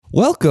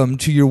Welcome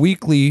to your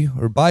weekly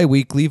or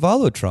bi-weekly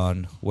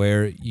Volotron,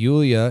 where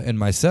Yulia and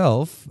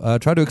myself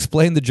try to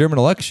explain the German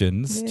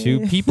elections to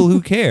people who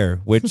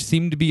care, which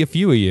seem to be a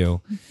few of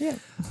you. Yeah.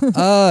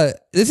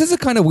 This is a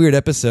kind of weird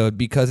episode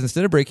because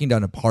instead of breaking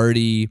down a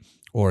party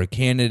or a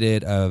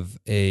candidate of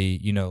a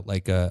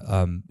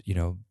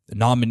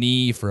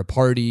nominee for a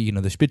party,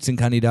 the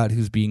Spitzenkandidat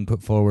who's being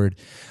put forward,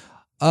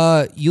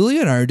 Yulia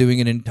and I are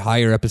doing an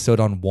entire episode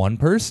on one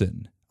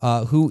person.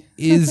 Who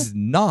is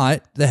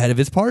not the head of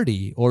his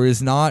party or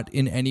is not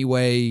in any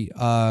way,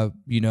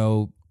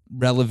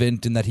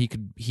 relevant in that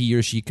he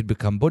or she could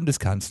become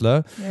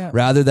Bundeskanzler,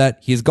 rather that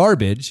he is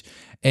garbage.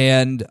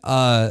 And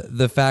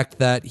the fact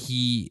that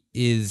he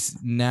is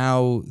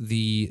now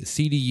the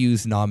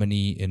CDU's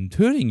nominee in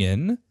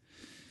Thüringen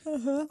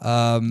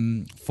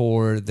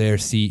for their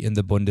seat in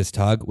the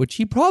Bundestag, which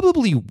he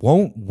probably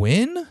won't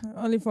win.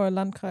 Only for a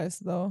Landkreis,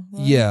 though.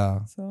 Right?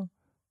 Yeah. So,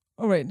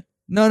 all right.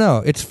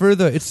 No, it's for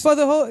the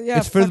whole. Yeah,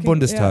 it's for the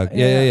Bundestag.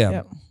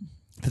 Yeah.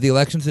 For the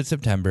elections in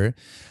September,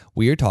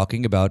 we are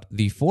talking about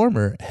the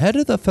former head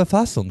of the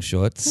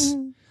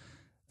Verfassungsschutz.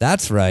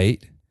 That's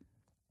right,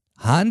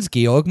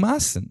 Hans-Georg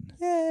Maaßen.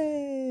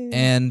 Yay!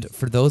 And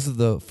for those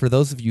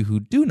of you who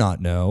do not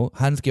know,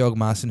 Hans-Georg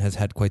Maaßen has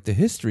had quite the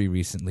history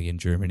recently in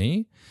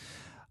Germany.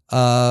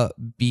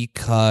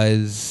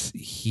 Because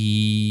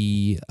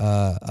he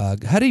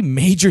had a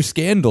major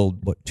scandal,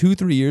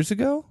 2-3 years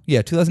ago?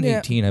 Yeah,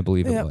 2018, I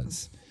believe it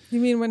was.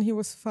 You mean when he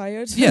was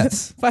fired?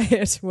 Yes.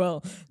 Fired.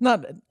 Well,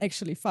 not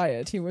actually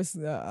fired. He was,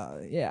 in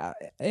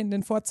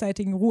den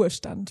vorzeitigen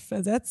Ruhestand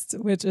versetzt,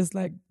 which is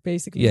like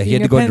basically. Yeah, he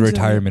had to go into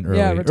retirement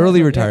early.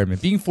 Early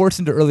retirement. Being forced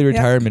into early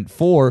retirement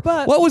for.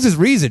 But what was his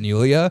reason,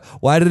 Yulia?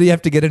 Why did he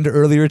have to get into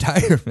early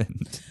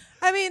retirement?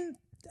 I mean,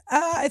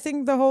 I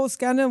think the whole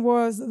scandal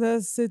was the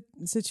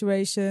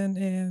situation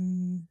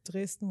in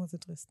Dresden. Was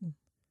it Dresden?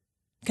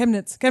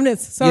 Chemnitz.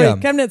 Sorry, yeah.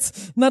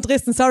 Chemnitz, not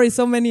Dresden. Sorry,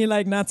 so many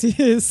like Nazi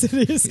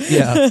cities.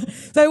 Yeah.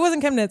 So it was in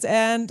Chemnitz,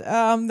 and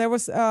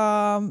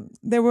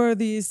there were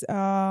these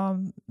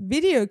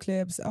video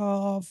clips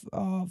of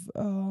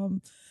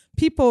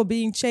people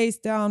being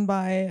chased down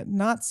by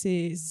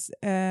Nazis,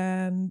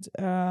 and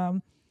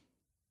with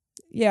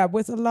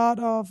a lot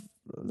of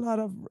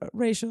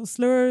racial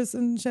slurs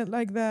and shit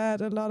like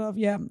that. I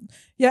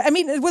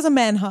mean, it was a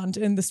manhunt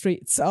in the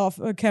streets of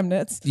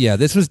Chemnitz. Yeah,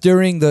 this was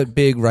during the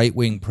big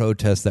right-wing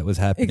protest that was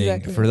happening.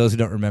 Exactly. For those who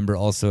don't remember,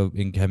 also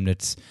in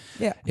Chemnitz,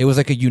 yeah, it was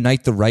like a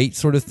unite the right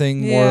sort of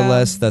thing, more or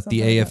less, that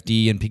the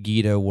AfD like and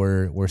Pegida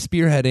were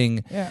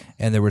spearheading. Yeah,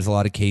 and there was a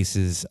lot of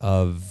cases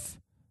of,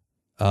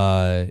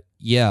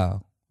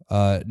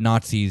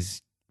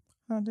 Nazis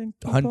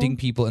hunting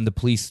people and the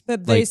police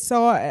that they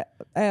saw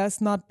as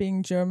not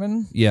being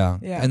German. Yeah.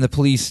 And the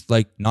police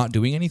not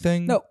doing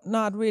anything. No,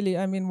 not really.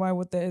 I mean, why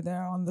would they?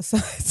 They're on the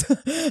side.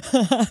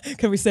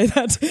 Can we say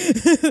that?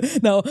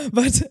 No,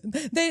 but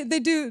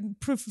they do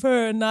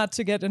prefer not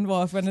to get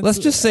involved when it's. Let's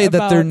just say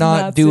that they're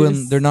not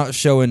Nazis. they're not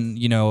showing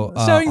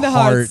showing the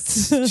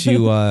hearts to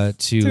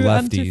lefties.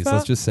 Antifa?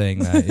 Let's just saying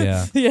that.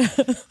 Yeah.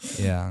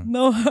 Yeah.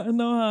 No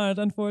heart,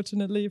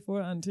 unfortunately, for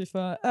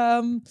Antifa.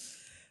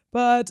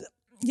 But.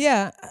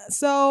 Yeah,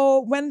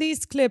 so when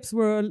these clips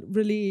were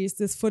released,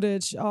 this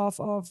footage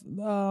of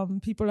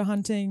people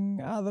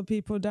hunting other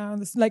people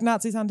down, like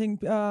Nazis hunting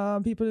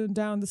people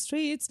down the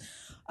streets,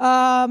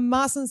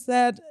 Maaßen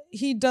said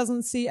he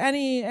doesn't see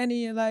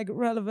any like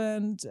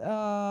relevant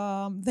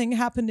thing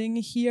happening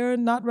here,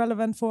 not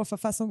relevant for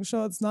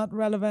Verfassungsschutz, not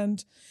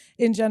relevant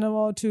in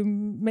general to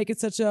make it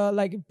such a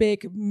like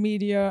big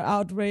media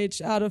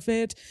outrage out of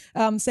it,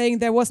 saying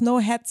there was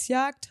no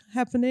Hetzjagd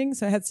happening.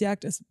 So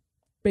Hetzjagd is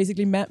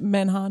basically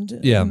manhunt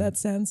in that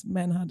sense.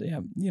 Manhunt,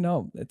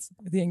 it's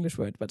the English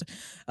word. But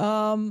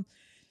that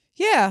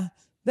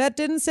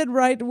didn't sit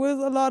right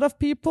with a lot of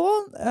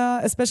people,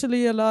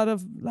 especially a lot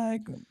of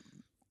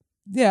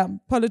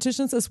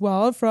politicians as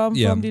well from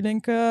Die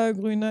Linke,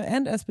 Grüne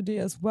and SPD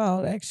as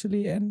well,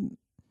 actually. And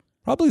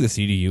probably the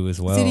CDU as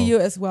well. CDU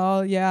as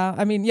well, yeah.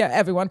 I mean,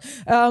 everyone.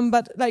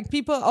 But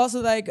people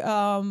also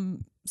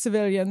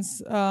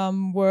civilians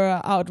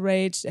were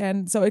outraged,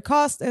 and so it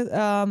caused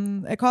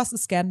a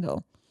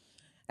scandal.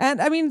 And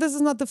I mean, this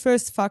is not the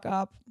first fuck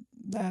up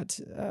that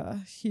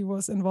he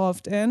was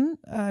involved in.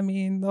 I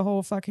mean, the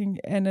whole fucking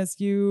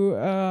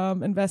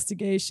NSU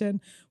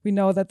investigation. We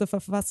know that the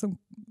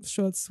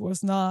Verfassungsschutz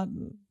was not,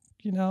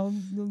 they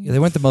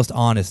weren't the most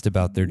honest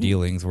about their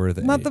dealings, were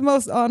they? Not the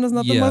most honest,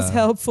 not the most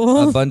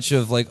helpful. A bunch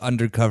of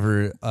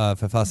undercover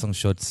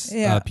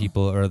Verfassungsschutz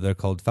people, or they're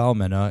called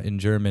V-Männer in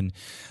German,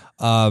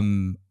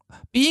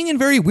 being in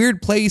very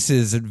weird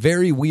places at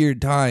very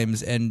weird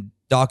times and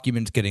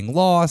documents getting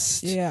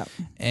lost. Yeah.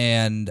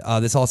 And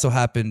this also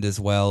happened as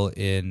well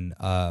in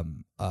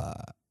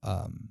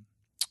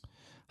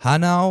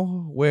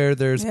Hanau, where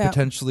there's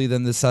potentially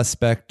then the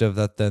suspect of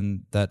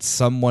that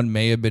someone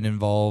may have been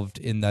involved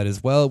in that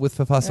as well with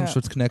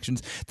Verfassungsschutz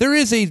connections. There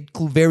is a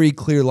very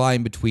clear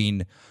line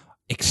between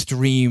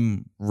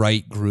extreme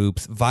right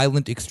groups,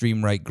 violent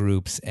extreme right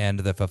groups, and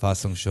the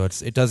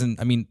Verfassungsschutz. It doesn't,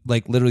 I mean,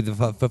 like literally the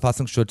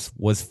Verfassungsschutz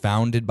was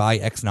founded by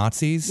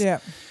ex-Nazis. Yeah.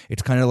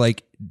 It's kind of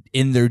like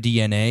in their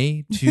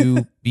DNA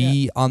to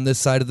be on this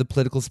side of the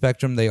political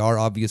spectrum. They are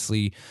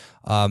obviously,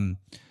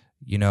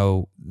 you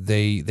know,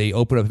 they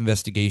open up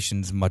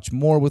investigations much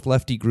more with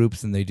lefty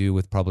groups than they do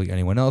with probably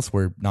anyone else,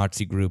 where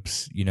Nazi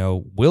groups, you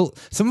know,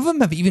 some of them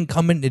have even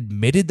come and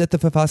admitted that the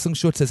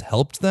Verfassungsschutz has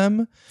helped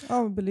them.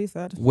 Oh, I believe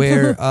that.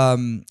 Where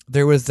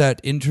there was that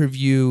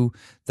interview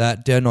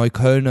that Der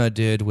Neuköllner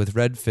did with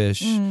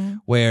Redfish,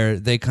 where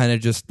they kind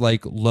of just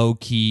like low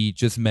key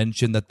just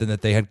mentioned that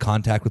they had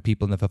contact with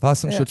people in the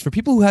Verfassungsschutz. Yeah. For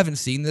people who haven't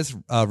seen this,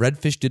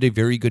 Redfish did a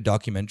very good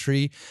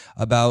documentary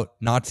about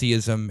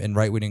Nazism and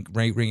right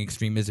wing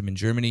extremism in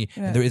Germany,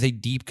 and there is a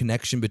deep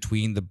connection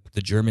between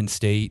the German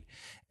state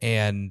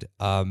and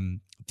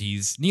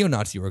these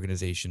neo-Nazi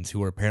organizations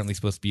who are apparently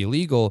supposed to be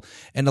illegal,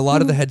 and a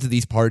lot of the heads of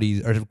these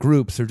parties or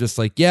groups are just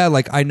like, yeah,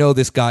 like I know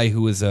this guy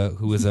who is a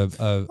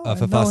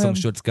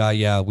Verfassungsschutz guy.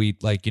 Yeah, we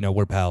like, you know,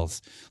 we're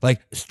pals. Like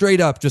straight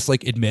up, just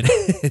like admit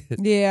it.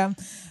 Yeah.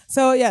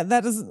 So yeah,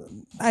 that is.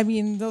 I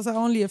mean, those are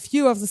only a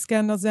few of the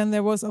scandals. Then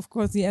there was, of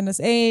course, the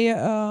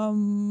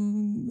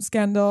NSA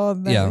scandal.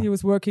 That he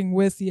was working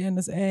with the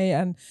NSA,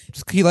 and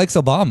just, he likes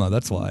Obama.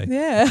 That's why.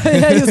 Yeah,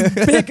 he's a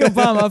big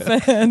Obama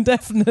fan,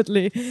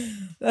 definitely.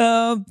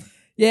 And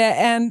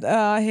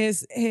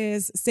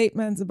his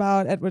statements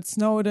about Edward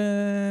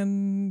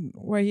Snowden,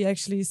 where he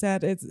actually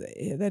said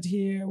that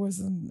he was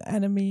an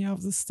enemy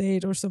of the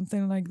state or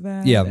something like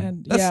that. Yeah,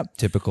 and that's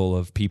typical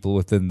of people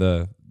within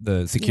the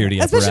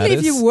security apparatus. Especially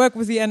if you work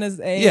with the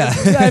NSA. Yeah,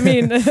 I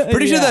mean,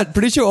 pretty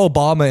sure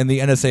Obama and the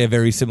NSA have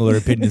very similar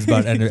opinions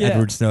about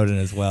Edward Snowden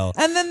as well.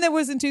 And then there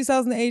was in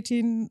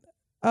 2018.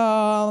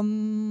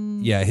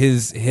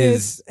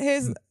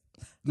 His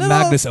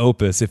magnus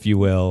opus, if you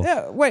will.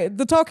 Yeah, wait,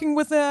 the talking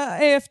with the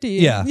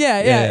AFD.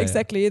 Yeah,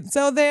 exactly.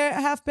 So there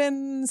have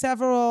been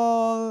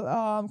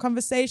several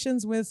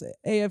conversations with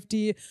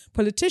AFD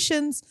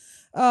politicians,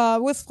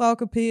 with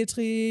Frauke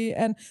Petry,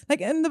 and like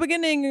in the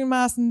beginning,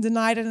 Maaßen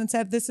denied it and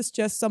said, this is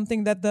just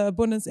something that the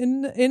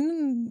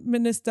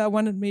Bundesinnenminister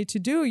wanted me to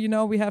do. You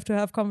know, we have to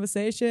have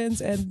conversations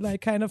and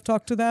like kind of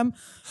talk to them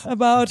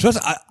about.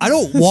 I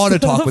don't want to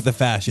talk with the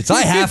fascists.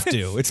 I have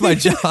to. It's my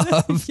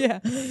job.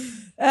 Yeah.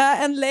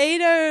 And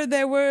later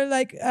there were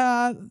like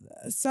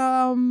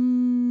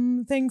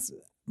some things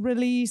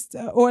released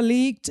or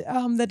leaked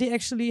that he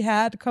actually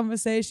had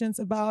conversations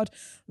about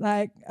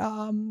like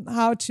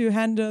how to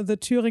handle the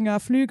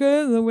Thüringer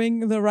Flügel,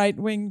 the right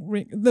wing of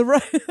the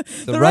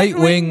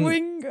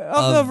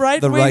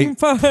right wing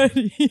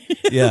party.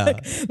 Yeah.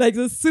 like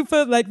the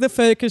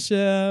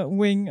völkische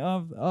wing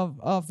of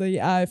the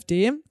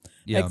AfD.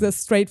 Yeah. Like the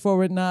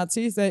straightforward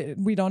Nazis.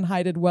 We don't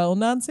hide it well,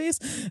 Nazis.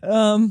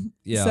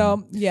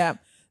 So yeah,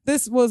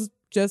 this was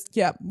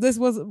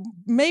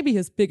maybe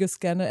his biggest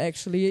scandal,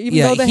 actually.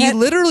 Even though he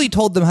literally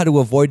told them how to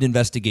avoid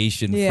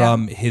investigation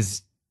from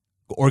his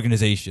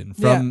organization,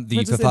 from the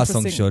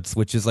Verfassungsschutz,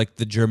 which is like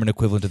the German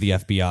equivalent of the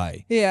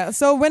FBI. Yeah,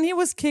 so when he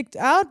was kicked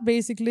out,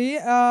 basically,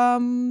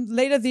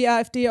 later the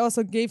AfD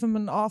also gave him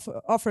an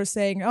offer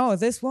saying, oh,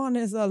 this one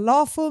is a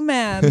lawful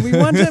man. We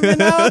want him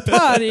in our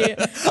party.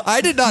 I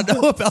did not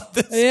know about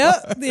this.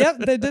 Yep,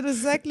 they did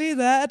exactly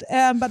that.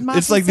 But Maaßen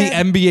it's like the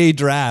NBA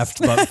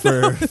draft, but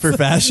for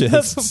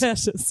fascists. For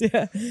fascists,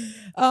 yeah.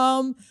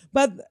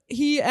 But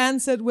he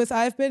answered with,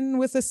 I've been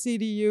with the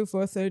CDU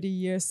for 30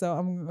 years,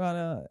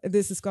 so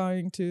this is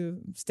going to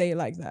stay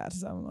like that.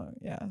 So I'm like,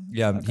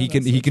 yeah. He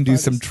can do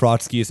some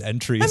Trotskyist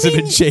entries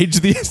and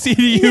change the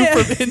CDU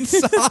from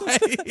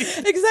inside.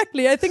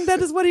 Exactly. I think that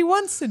is what he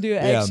wants to do,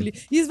 actually.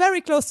 He's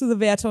very close to the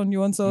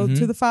Werteunion, so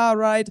to the far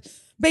right,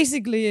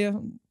 basically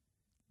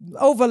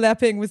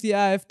overlapping with the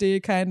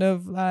AfD, kind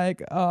of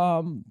like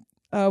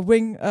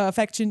wing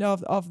faction of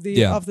the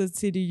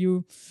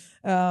CDU.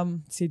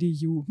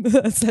 CDU.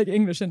 It's like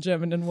English and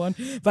German in one.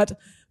 But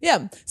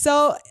yeah,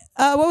 so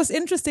what was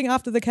interesting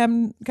after the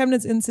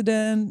Chemnitz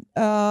incident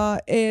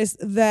is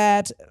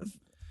that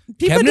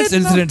people Chemnitz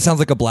incident sounds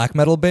like a black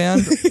metal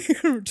band.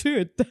 True,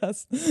 it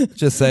does.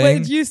 Just saying. Well,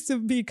 it used to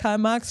be Karl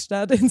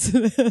Marx-Stadt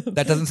incident.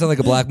 That doesn't sound like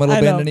a black metal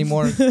band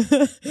anymore.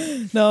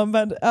 No,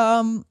 but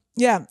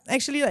yeah,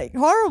 actually, like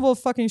horrible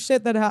fucking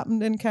shit that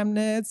happened in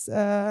Chemnitz.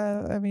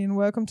 I mean,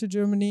 welcome to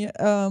Germany.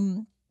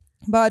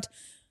 But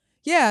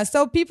yeah,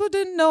 so people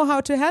didn't know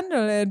how to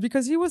handle it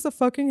because he was the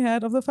fucking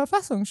head of the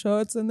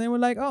Verfassungsschutz, and they were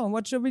like, oh,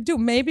 what should we do?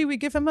 Maybe we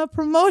give him a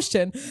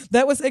promotion.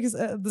 That was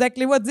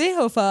exactly what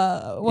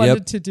Seehofer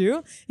wanted to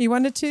do. He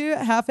wanted to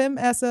have him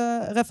as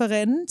a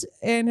referent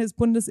in his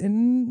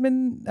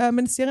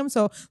Bundesinnenministerium,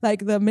 so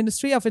like the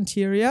Ministry of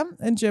Interior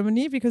in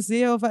Germany, because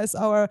Seehofer is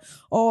our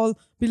all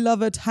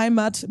beloved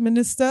Heimat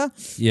minister.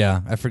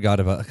 Yeah, I forgot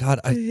about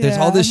there's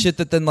all this shit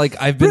that then like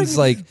I've been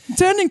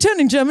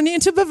turning Germany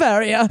into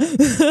Bavaria.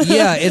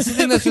 Yeah, it's the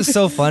thing that's just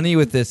so funny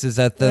with this is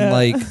that then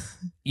like,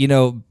 you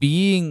know,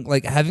 being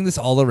like having this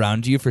all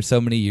around you for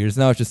so many years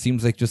now, it just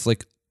seems like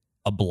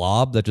a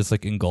blob that just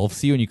like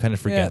engulfs you and you kind of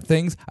forget Yeah.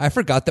 things. I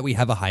forgot that we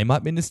have a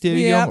Heimatministerium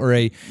Yeah. or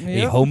a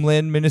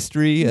Homeland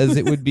Ministry, as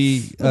it would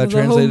be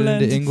translated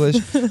Homeland. into English.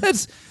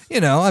 That's,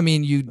 I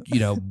mean,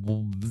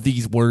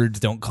 these words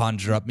don't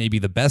conjure up maybe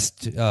the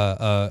best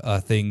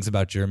things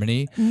about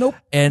Germany. Nope.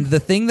 And the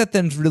thing that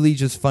then's really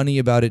just funny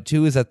about it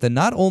too is that then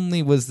not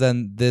only was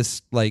then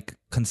this like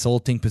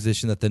consulting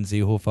position that then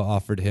Seehofer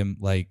offered him,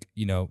 like,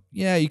 you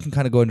can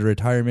kind of go into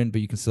retirement, but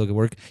you can still get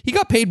work. He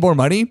got paid more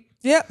money.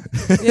 Yep.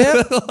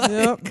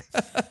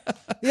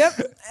 Yep.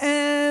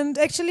 And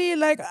actually,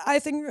 like, I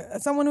think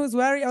someone who was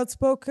very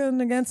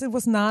outspoken against it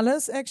was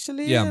Nahles,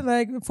 actually, Yeah.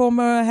 like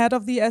former head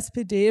of the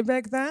SPD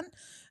back then.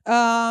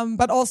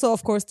 But also,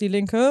 of course, Die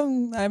Linke.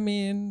 I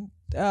mean,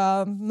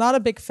 not a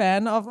big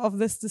fan of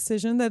this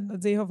decision that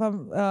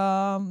Seehofer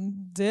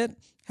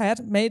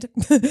made.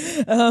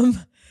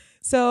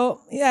 So,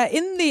 yeah,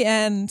 in the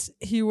end,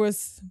 he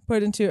was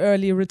put into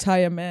early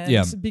retirement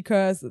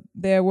because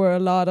there were a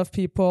lot of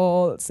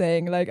people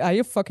saying, like, are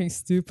you fucking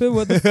stupid?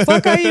 What the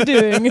fuck are you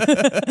doing?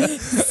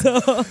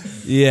 So,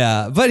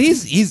 yeah, but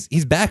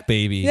he's back,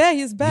 baby. Yeah,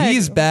 he's back.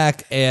 He's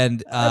back,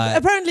 and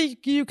apparently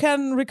you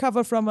can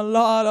recover from a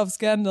lot of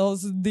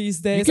scandals these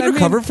days. you can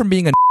recover from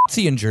being a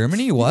Nazi in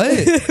Germany?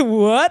 What?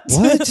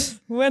 What?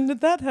 When did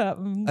that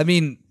happen? I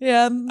mean,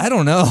 yeah, I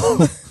don't know.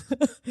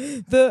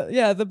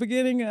 the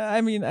beginning.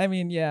 I mean,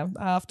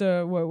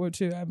 after World War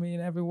II, I mean,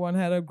 everyone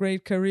had a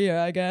great career,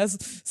 I guess.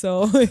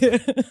 So,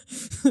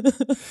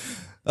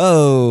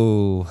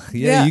 oh,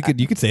 yeah, you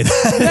could say that.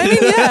 I mean,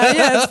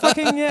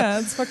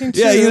 it's fucking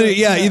true.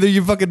 Either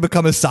you fucking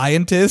become a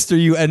scientist or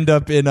you end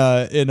up in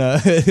a.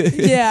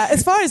 Yeah,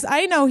 as far as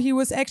I know, he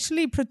was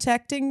actually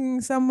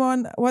protecting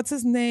someone. What's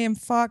his name?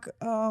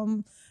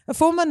 A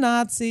former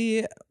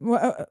Nazi.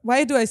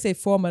 Why do I say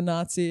former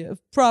Nazi?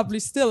 Probably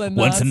still a Nazi.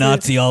 Once a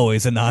Nazi,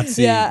 always a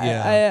Nazi.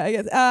 Yeah. I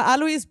guess.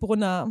 Alois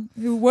Brunner,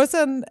 who was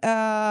an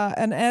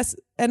NS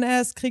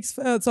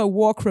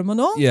war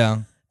criminal. Yeah.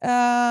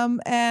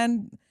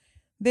 And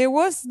there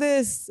was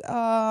this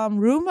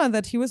rumor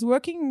that he was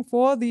working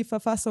for the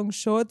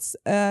Verfassungsschutz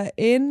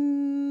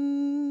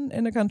in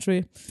a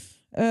country.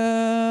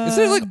 Is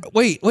there like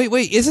wait?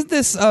 Isn't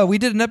this we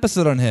did an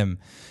episode on him?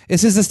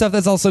 Is this the stuff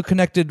that's also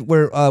connected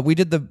where we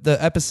did the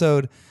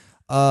episode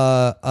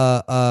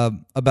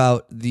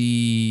about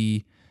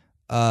the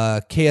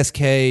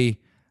KSK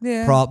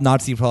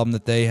Nazi problem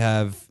that they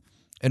have,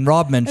 and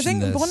Rob mentioned I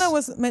think this. Brunner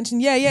was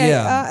mentioned.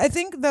 Yeah. I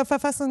think the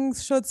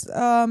Verfassungsschutz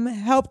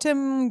helped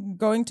him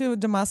going to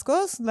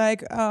Damascus,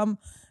 like and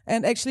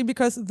actually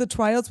because the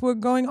trials were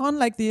going on,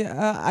 like the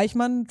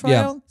Eichmann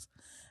trials.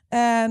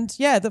 And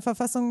the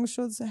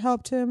Verfassungsschutz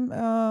helped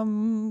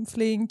him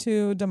fleeing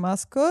to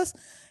Damascus.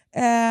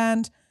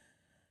 And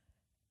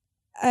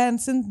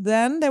since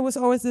then, there was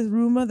always this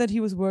rumor that he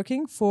was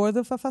working for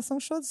the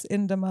Verfassungsschutz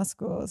in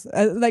Damascus,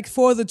 like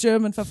for the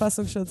German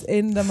Verfassungsschutz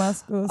in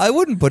Damascus. I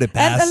wouldn't put it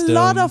past him. And a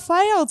lot of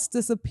files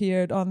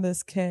disappeared on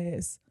this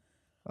case.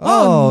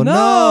 Oh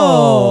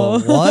no!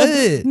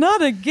 What?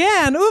 Not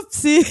again!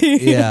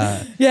 Oopsie!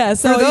 Yeah. Yeah.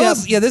 So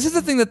this is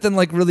the thing that then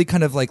like really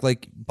kind of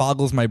like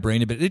boggles my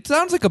brain a bit. It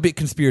sounds like a bit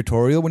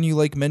conspiratorial when you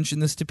like mention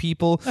this to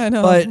people. I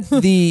know.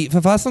 But the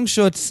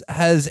Verfassungsschutz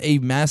has a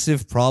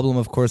massive problem,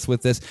 of course,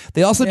 with this.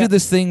 They also do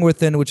this thing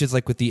which is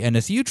like with the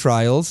NSU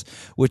trials,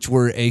 which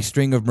were a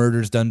string of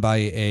murders done by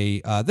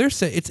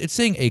it's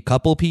saying a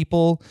couple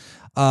people.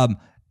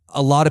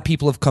 A lot of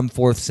people have come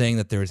forth saying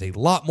that there is a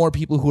lot more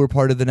people who are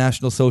part of the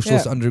National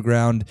Socialist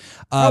Underground.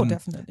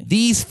 Definitely.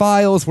 These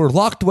files were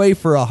locked away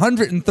for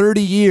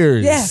 130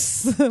 years.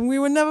 Yes, we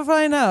would never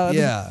find out.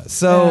 Yeah.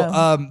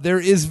 So there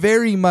is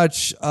very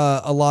much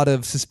a lot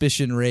of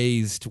suspicion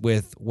raised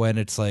with when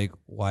it's like,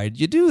 why did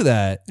you do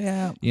that?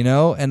 Yeah.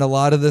 And a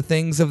lot of the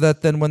things of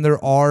that then when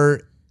there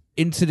are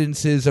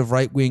incidences of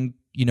right-wing,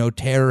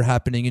 terror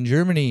happening in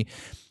Germany,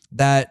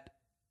 that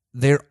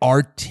there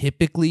are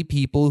typically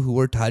people who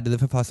are tied to the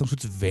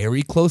Verfassungsschutz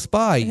very close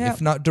by, if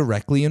not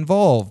directly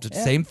involved.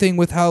 Same thing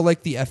with how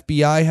like the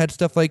FBI had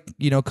stuff like,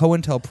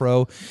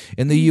 COINTELPRO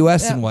in the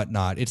US and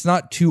whatnot. It's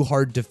not too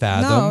hard to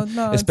fathom,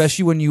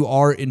 especially when you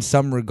are in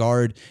some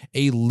regard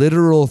a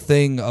literal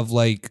thing of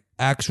like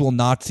actual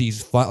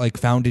Nazis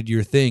founded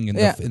your thing in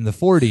the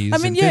 40s. I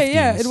mean,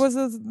 and 50s. it was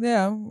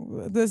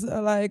this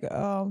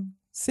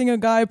single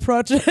guy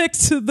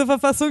project, the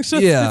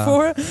Verfassungsschutz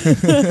before,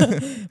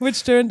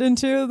 which turned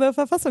into the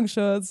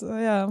Verfassungsschutz.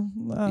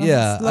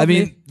 I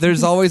mean,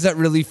 there's always that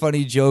really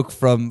funny joke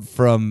from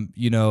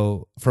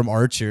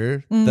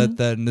Archer that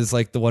then is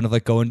like the one of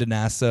like going to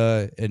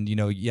NASA and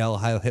yell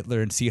Heil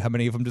Hitler and see how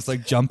many of them just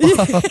like jump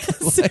up.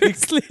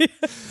 Seriously.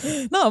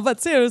 No,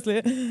 but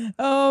seriously.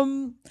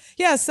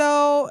 As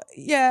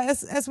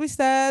we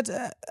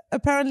said,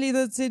 apparently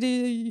the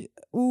CDU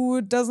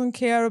doesn't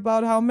care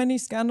about how many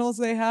scandals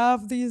they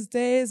have these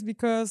days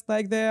because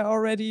like they're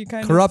already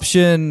kind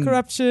corruption,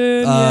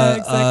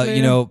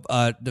 exactly.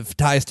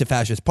 ties to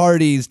fascist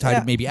parties, tied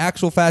to maybe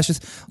actual fascist.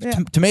 Yeah.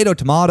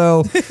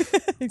 Tomato.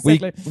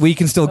 Exactly. We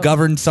can still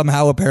govern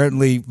somehow.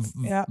 Apparently,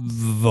 Yeah.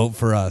 vote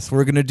for us.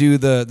 We're gonna do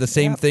the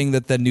same Yeah. thing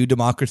that the New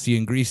Democracy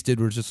in Greece did.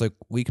 We're just like,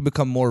 we can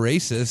become more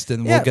racist and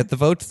Yeah. we'll get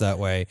the votes that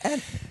way.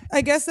 And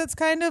I guess that's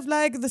kind of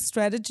like the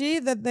strategy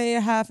that they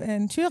have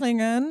in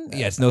Thüringen.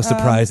 Yeah, it's no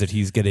surprise that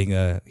he's getting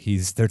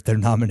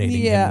they're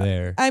nominating him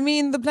there. I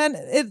mean, the plan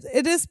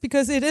it is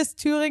because it is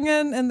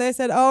Thüringen, and they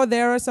said, oh,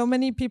 there are so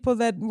many people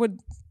that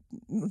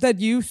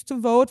used to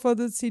vote for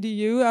the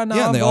CDU are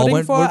now and they all voting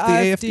went for with the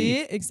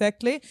AfD.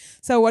 Exactly.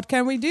 So what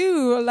can we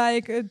do?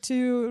 Like to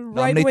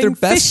right Nominate their wing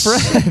best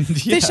friend.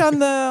 Yeah. fish on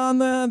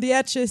the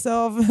edges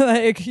of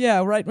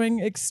right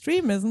wing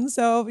extremism.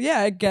 So yeah,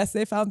 I guess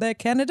they found their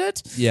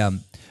candidate. Yeah.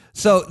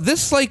 So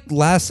this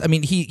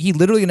he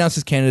literally announced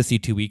his candidacy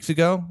 2 weeks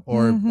ago,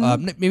 or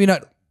maybe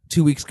not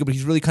 2 weeks ago, but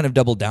he's really kind of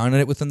doubled down on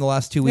it within the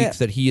last 2 weeks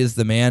that he is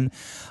the man.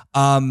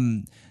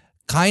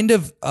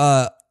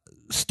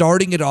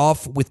 Starting it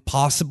off with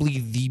possibly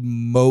the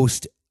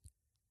most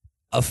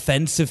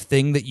offensive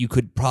thing that you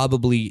could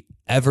probably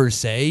ever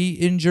say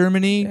in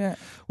Germany,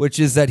 which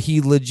is that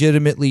he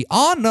legitimately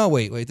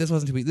this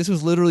wasn't 2 weeks. This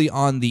was literally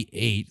on the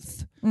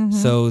 8th.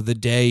 So the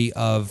day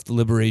of the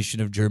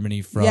liberation of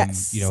Germany from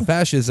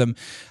fascism.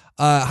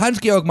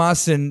 Hans-Georg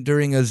Maaßen,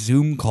 during a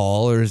Zoom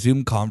call or a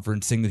Zoom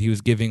conferencing that he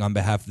was giving on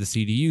behalf of the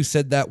CDU,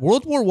 said that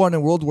World War I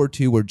and World War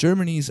II were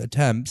Germany's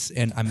attempts,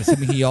 and I'm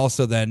assuming he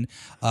also then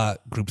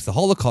groups the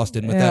Holocaust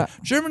in with that,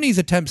 Germany's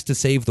attempts to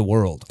save the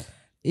world.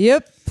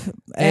 Yep.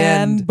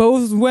 And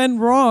both went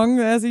wrong,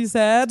 as he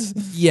said.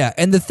 Yeah,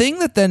 and the thing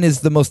that then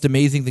is the most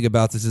amazing thing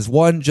about this is,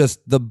 one,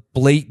 just the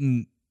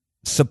blatant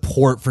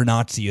support for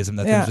Nazism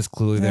that there's just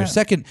clearly there.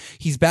 Second,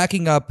 he's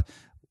backing up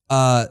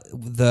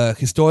the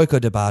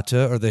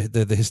Historikerdebatte, or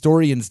the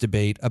historians'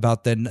 debate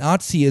about that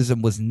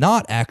Nazism was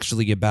not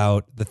actually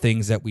about the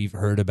things that we've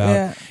heard about.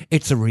 Yeah.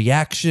 It's a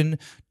reaction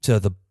to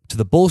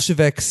the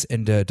Bolsheviks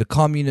and to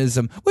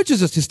communism, which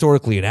is just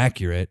historically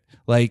inaccurate.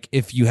 Like,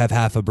 if you have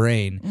half a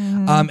brain,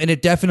 and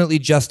it definitely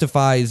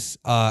justifies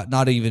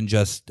not even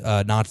just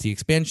Nazi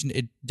expansion.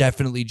 It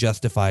definitely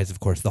justifies, of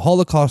course, the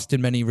Holocaust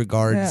in many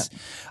regards.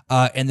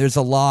 And there's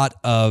a lot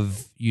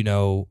of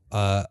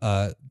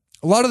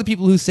a lot of the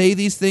people who say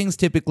these things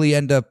typically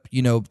end up,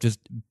 just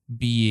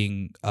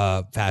being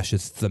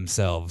fascists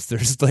themselves.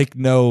 There's there's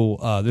no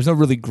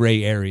really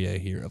gray area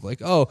here of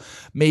like, oh,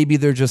 maybe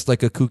they're just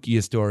like a kooky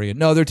historian.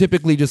 No, they're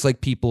typically just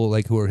like people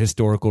like who are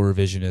historical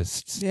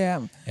revisionists,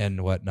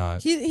 and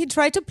whatnot. He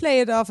tried to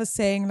play it off as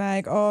saying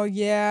like, oh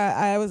yeah,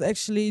 I was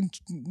actually,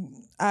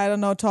 I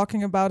don't know,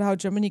 talking about how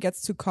Germany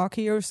gets too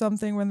cocky or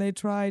something when they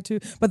try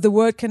to, but the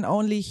word can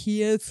only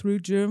hear through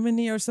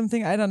Germany or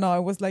something. I don't know.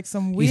 It was like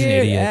some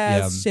weird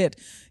ass shit.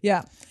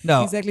 Yeah,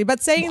 no, exactly.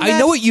 But saying I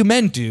know what you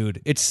meant,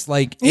 dude. It's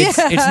like it's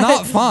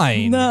not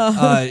fine.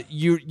 No.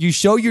 You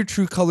show your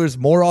true colors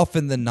more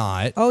often than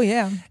not. Oh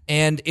yeah,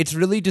 and it's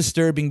really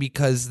disturbing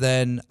because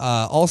then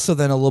also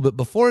then a little bit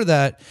before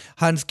that,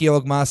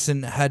 Hans-Georg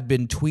Maaßen had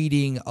been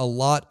tweeting a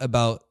lot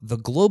about the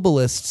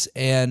globalists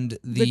and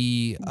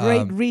the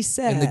Great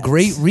Reset. And the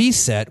Great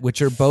Reset,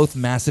 which are both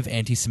massive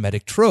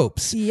anti-Semitic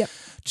tropes. Yep.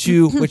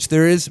 To which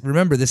there is,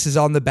 remember, this is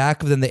on the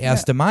back of then the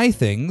Erste Mai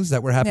things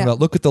that were happening about,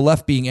 look at the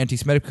left being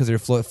anti-Semitic because they're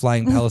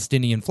flying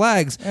Palestinian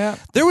flags. Yeah.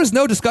 There was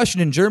no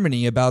discussion in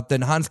Germany about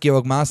then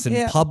Hans-Georg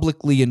Maaßen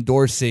publicly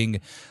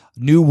endorsing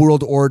New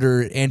World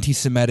Order,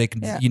 anti-Semitic,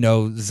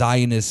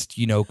 Zionist,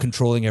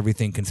 controlling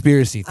everything,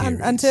 conspiracy theories.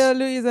 Until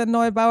Luisa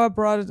Neubauer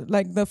brought it,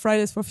 like the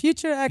Fridays for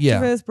Future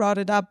activists brought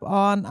it up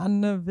on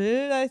Anne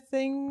Will, I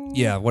think.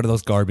 Yeah, one of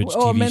those garbage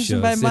TV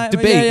shows. By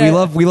debate.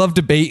 We love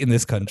debate in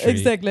this country.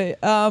 Exactly.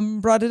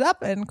 Brought it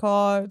up and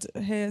called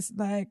his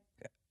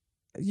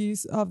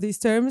use of these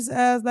terms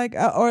as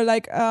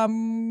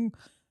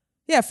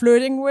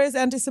flirting with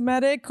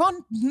anti-Semitic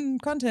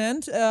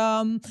content.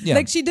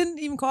 Like, she didn't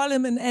even call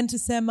him an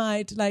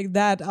anti-Semite like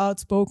that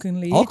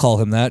outspokenly. I'll call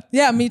him that.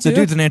 Yeah, me too. The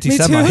dude's an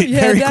anti-Semite,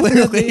 very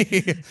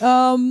clearly.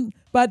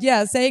 But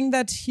yeah, saying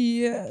that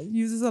he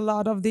uses a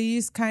lot of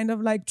these kind of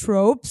like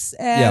tropes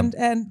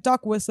and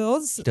dog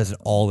whistles. He does it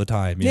all the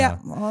time. Yeah,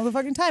 all the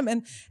fucking time.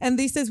 And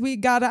these days we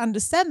gotta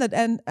understand that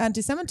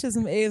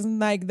anti-Semitism isn't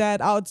like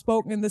that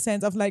outspoken in the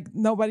sense of like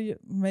nobody,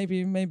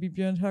 maybe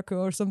Björn Höcke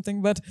or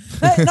something, but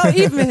not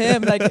even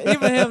him. Like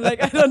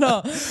I don't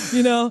know,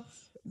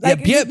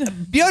 Like,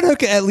 Björn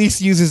Höcke at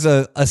least uses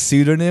a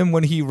pseudonym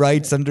when he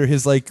writes under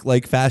his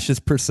like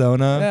fascist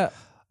persona. Yeah.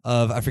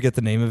 I forget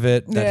the name of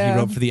it, that he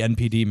wrote for the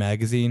NPD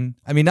magazine.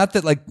 I mean, not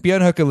that like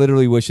Björn Höcke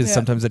literally wishes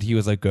sometimes that he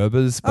was like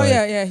Goebbels. But,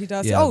 he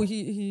does. Yeah. Oh,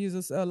 he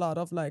uses a lot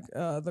of like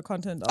the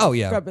content of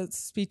Goebbels'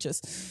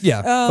 speeches.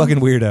 Yeah, fucking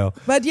weirdo.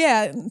 But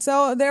yeah,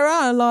 so there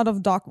are a lot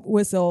of dog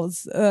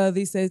whistles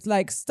these days,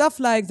 like stuff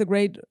like the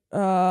Great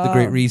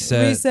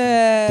Reset,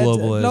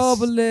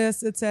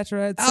 globalists,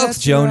 etc. Alex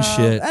Jones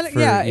shit.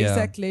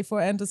 Exactly, for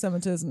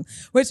anti-Semitism,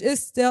 which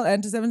is still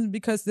anti-Semitism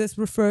because this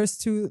refers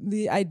to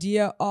the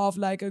idea of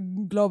like a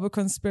global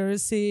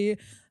conspiracy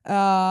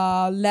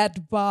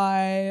led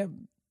by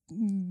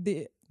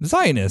the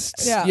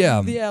Zionists.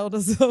 Yeah. The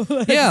elders. Of,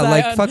 like, Yeah, Zion.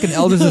 like fucking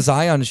elders of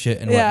Zion shit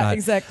and Yeah, whatnot.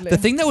 exactly. The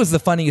thing that was the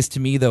funniest to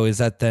me, though, is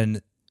that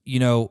then, you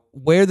know,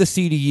 where the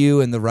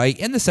CDU and the right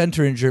and the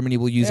center in Germany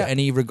will use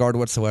any regard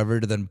whatsoever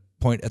to then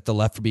point at the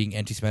left for being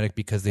anti-Semitic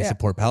because they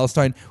support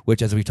Palestine,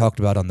 which, as we talked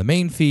about on the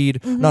main feed,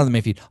 not on the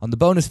main feed, on the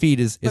bonus feed,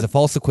 is a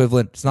false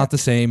equivalent. It's not the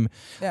same.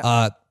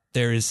 Yeah.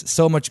 There is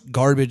so much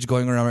garbage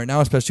going around right now,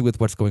 especially with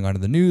what's going on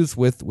in the news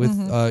with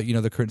you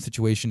know, the current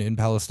situation in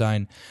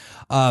Palestine.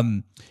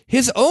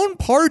 His own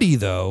party,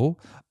 though,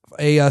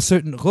 a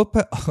certain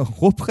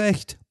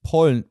Ruprecht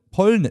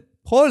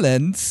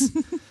Polenz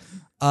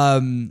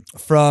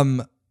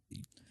from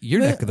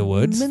your neck of the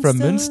woods, from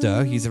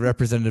Münster, he's a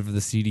representative of the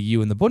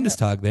CDU in the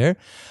Bundestag there,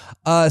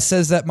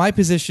 says that my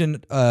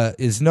position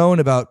is known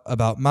about they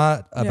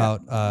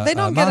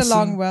don't get Maaßen.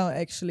 along well,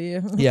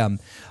 actually. Yeah,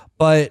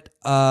 but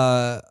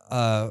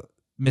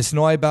Miss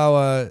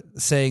Neubauer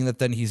saying that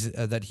then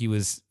that he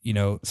was, you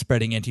know,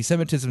 spreading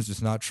anti-Semitism is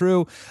just not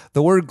true.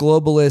 The word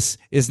globalist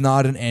is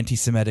not an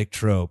anti-Semitic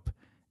trope.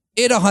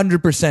 It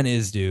 100%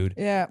 is, dude.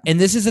 Yeah. And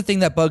this is the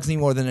thing that bugs me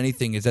more than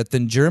anything, is that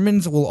then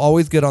Germans will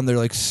always get on their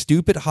like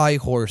stupid high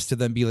horse to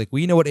then be like,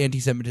 we know what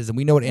anti-Semitism,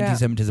 we know what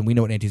anti-Semitism, we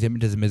know what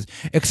anti-Semitism is,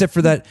 except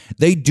for that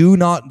they do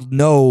not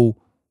know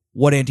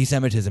what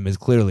anti-Semitism is,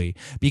 clearly,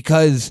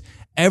 because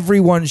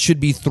everyone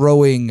should be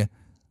throwing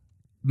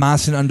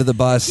Maaßen under the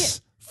bus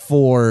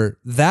for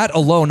that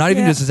alone, not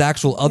even just his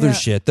actual other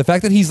shit. The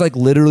fact that he's like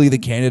literally the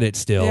candidate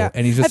still,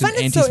 and he's just an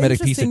anti-Semitic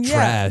piece of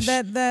trash.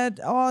 That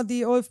all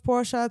the Ulf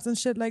Porschats and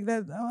shit like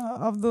that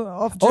of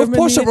Ulf Germany.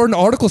 Porschat wrote an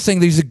article saying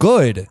that he's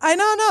good. I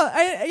know,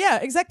 yeah,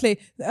 exactly.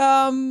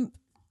 Are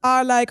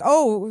like,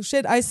 oh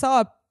shit, I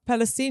saw a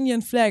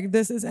Palestinian flag.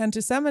 This is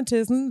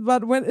anti-Semitism.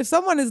 But if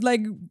someone is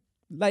like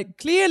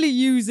clearly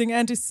using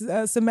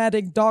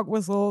anti-Semitic dog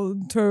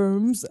whistle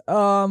terms,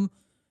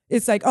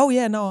 it's like, oh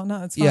yeah, no,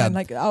 it's fine. Yeah.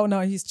 Like, oh no,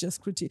 he's just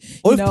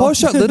critiquing. Ulf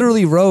Porschat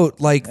literally wrote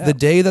like the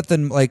day that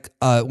then when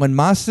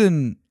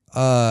Maaßen,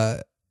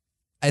 I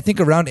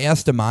think around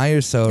 1. Mai or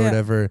so or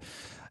whatever,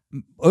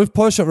 Ulf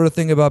Porschat wrote a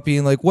thing about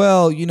being like,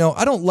 well, you know,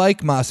 I don't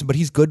like Maaßen, but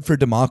he's good for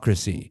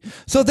democracy.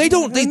 So they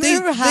don't,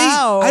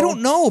 how? I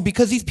don't know,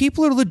 because these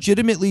people are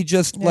legitimately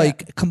just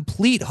like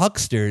complete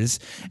hucksters,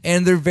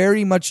 and they're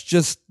very much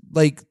just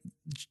like,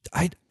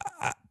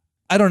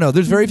 I don't know.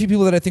 There's very few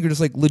people that I think are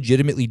just like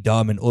legitimately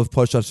dumb, and Ulf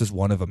Porschat's just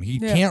one of them. He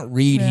can't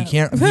read. He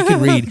can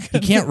read.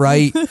 He can't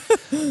write.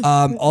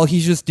 All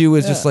he just do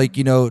is just like,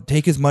 you know,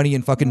 take his money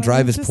and fucking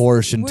drive his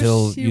Porsche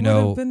until, you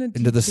know,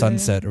 into the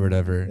sunset or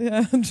whatever.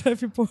 Yeah,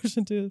 drive your Porsche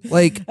into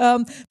like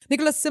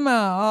Nicolas Zimmer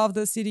of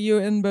the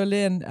CDU in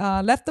Berlin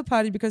left the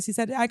party because he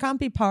said, I can't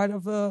be part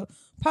of a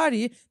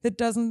party that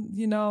doesn't,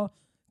 you know,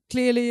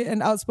 clearly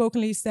and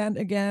outspokenly stand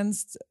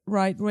against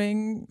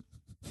right-wing.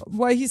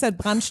 Well, he said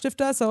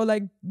Brandstifter, so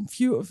like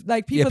people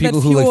that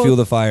who like fuel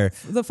the fire.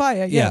 The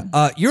fire,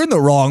 you're in the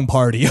wrong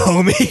party,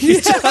 homie.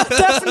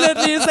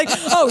 Definitely. It's like,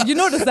 oh, you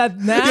notice that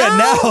now? Yeah,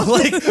 now,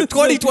 like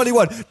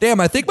 2021.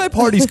 Damn, I think my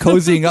party's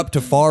cozying up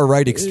to far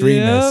right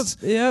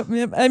extremists. Yep.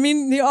 I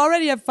mean, you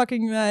already have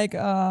fucking like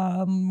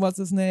what's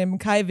his name,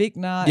 Kai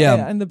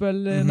Wegner in the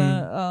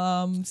Berliner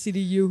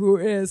CDU, who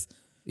is.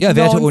 Yeah,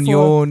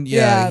 Werteunion.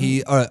 I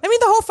mean,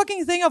 the whole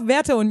fucking thing of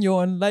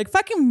Werteunion, like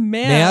fucking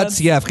Merz.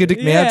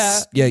 Friedrich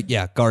Merz.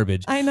 Yeah,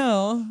 garbage. I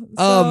know. You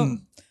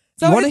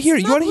want to hear?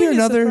 You want to hear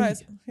another?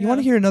 You want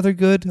to hear another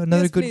good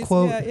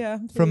quote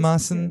from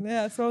Maaßen?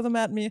 Yeah, throw them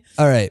at me.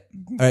 All right.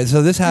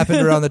 So this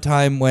happened around the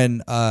time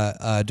when,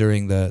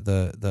 during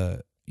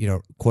the you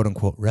know, quote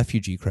unquote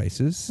refugee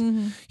crisis,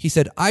 he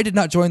said, "I did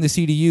not join the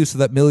CDU so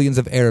that millions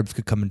of Arabs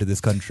could come into this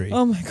country."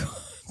 Oh my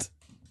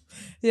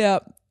god.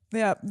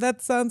 Yeah,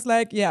 that sounds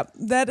like,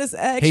 that is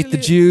actually... Hate the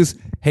Jews,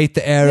 hate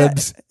the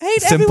Arabs.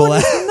 Hate simple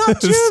everyone who's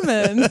not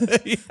German.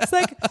 It's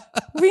like,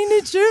 we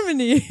need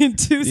Germany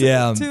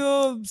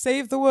to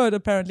save the world,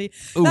 apparently.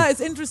 Ooh. No, it's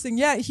interesting.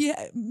 Yeah,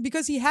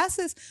 because he has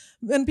this...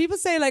 When people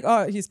say like,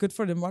 oh, he's good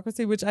for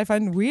democracy, which I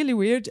find really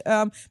weird,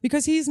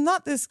 because he's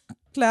not this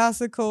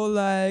classical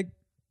like...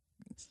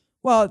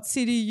 Well,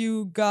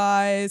 CDU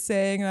guy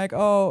saying like,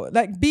 oh,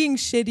 like being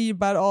shitty,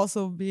 but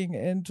also being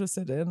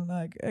interested in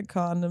like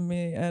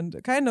economy and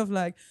kind of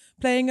like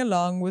playing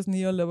along with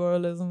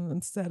neoliberalism,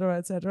 etc.,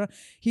 etc.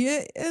 He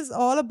is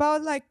all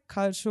about like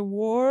culture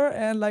war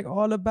and like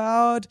all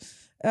about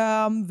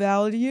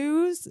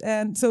values,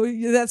 and so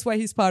that's why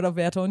he's part of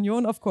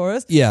Werteunion, of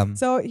course. Yeah.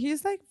 So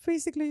he's like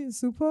basically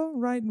super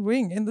right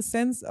wing in the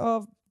sense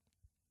of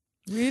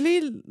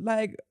really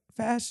like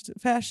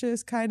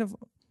fascist kind of.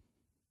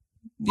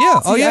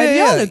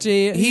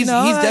 Ideology. He's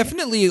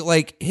definitely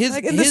like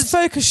his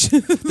focus.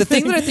 The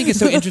thing that I think is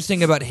so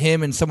interesting about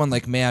him and someone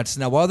like Merz,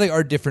 now while they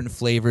are different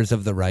flavors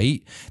of the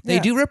right, they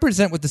do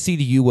represent what the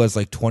CDU was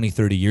like 20,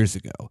 30 years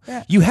ago.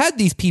 Yeah. You had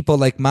these people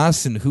like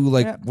Maaßen who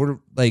like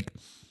were like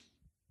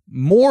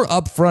more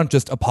upfront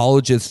just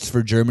apologists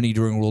for Germany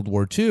during World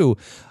War II.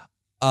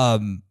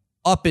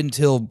 Up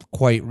until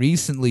quite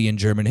recently in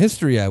German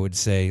history, I would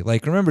say.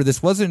 Like, remember,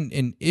 this wasn't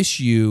an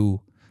issue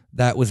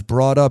that was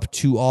brought up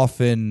too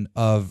often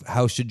of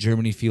how should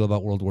Germany feel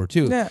about World War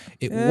II. Yeah.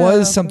 It Yeah,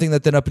 was something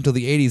that then up until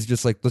the 80s,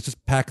 just like, let's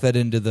just pack that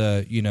into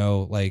the,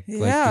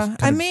 Yeah,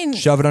 I mean,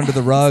 shove it under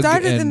the rug.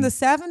 Started in and- the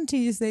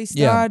 70s. They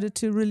started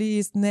to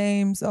release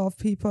names of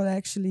people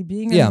actually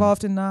being Yeah.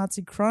 involved in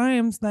Nazi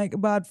crimes.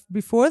 But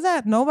before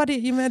that, nobody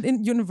even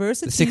in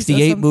universities. The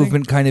 68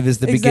 movement kind of is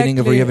the beginning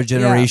of where you have a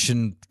Exactly,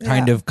 generation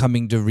kind Yeah. of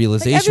coming to Like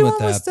realization everyone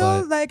with was that.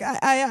 still But like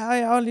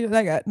I only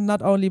like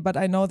not only, but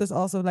I know this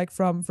also like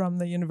from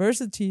the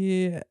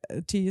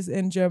universities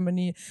in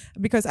Germany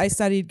because I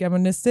studied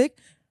Germanistic.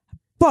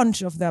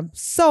 Bunch of them,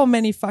 so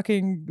many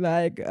fucking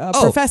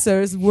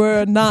professors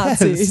were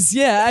Nazis.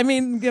 Yeah, I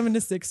mean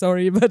Germanistic,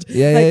 sorry, but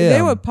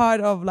they were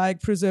part of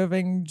like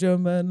preserving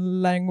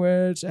German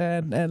language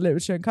and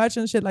literature and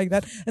culture and shit like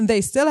that, and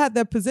they still had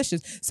their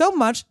positions. So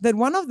much that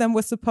one of them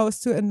was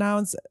supposed to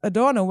announce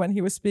Adorno when he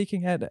was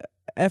speaking at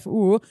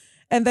FU.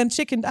 And then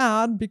chickened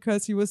out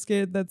because he was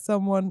scared that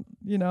someone,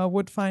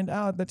 would find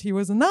out that he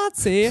was a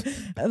Nazi,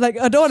 like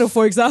Adorno,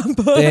 for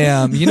example.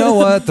 damn, you know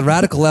what? The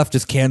radical left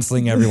is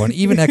canceling everyone,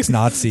 even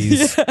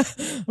ex-Nazis. Yeah,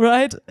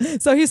 right.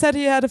 So he said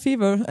he had a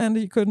fever and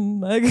he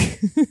couldn't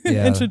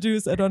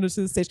introduce Adorno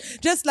to the stage.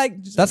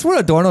 That's where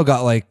Adorno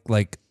got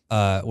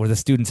where the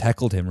students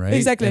heckled him, right?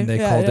 Exactly. And they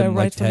called him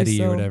like rightfully Teddy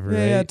so. or whatever, Yeah,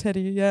 right? yeah,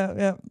 Teddy.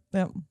 Yeah.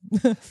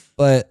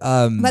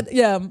 But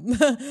yeah,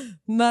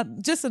 not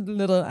just a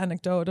little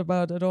anecdote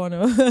about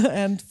Adorno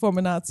and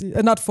former Nazi,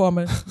 not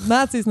former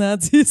Nazis.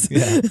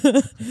 yeah.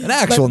 An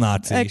actual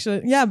Nazi.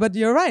 Actually, yeah, but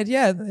you're right.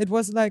 Yeah, it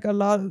was like a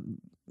lot,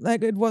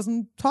 like it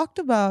wasn't talked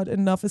about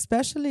enough,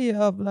 especially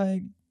of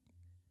like,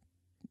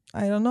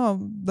 I don't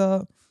know,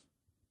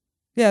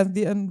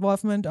 the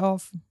involvement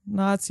of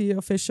Nazi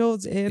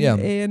officials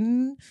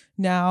in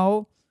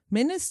now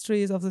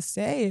ministries of the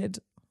state.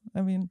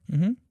 I mean,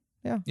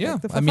 Yeah.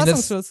 like the I mean,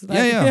 that's, Verfassungsschutz,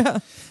 yeah.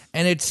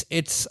 And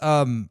it's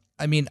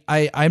I mean,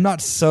 I'm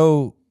not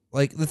so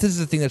like, this is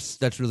the thing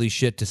that's really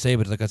shit to say,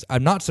 but like,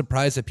 I'm not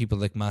surprised that people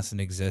like Maaßen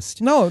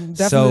exist. No,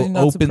 definitely so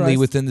not openly surprised.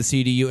 within the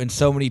CDU, and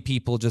so many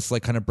people just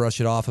like kind of brush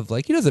it off of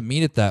like, he doesn't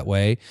mean it that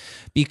way,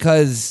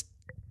 because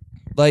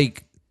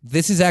like,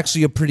 this is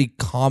actually a pretty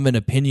common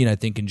opinion, I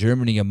think, in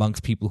Germany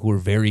amongst people who are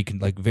very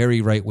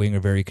right wing or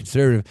very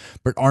conservative,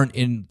 but aren't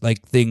in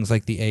like things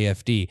like the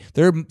AfD.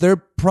 There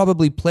are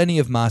probably plenty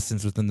of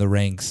Maaßens within the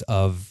ranks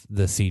of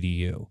the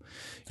CDU.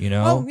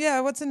 Oh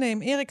yeah, what's her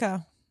name?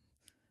 Erika.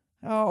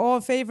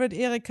 Our favorite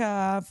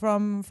Erika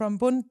from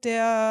Bund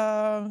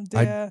der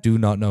I do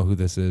not know who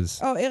this is.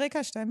 Oh,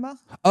 Erika Steinbach.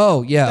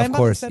 Oh yeah, Steinbach, of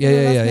course. is that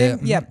her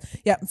last Yeah. name?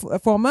 Yeah.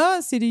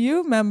 Former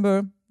CDU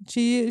member.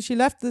 She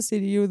left the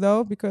CDU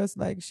though because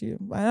like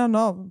I don't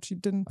know, she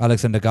didn't.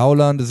 Alexander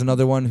Gauland is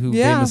another one who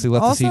famously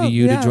left also, the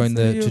CDU to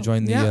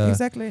join CDU. the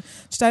exactly.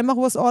 Steinbach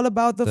was all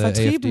about the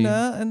Vertriebene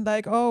AfD. and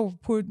like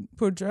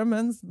poor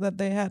Germans that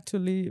they had to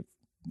leave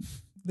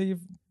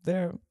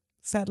their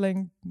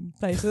settling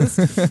places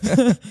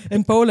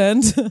in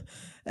Poland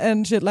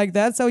and shit like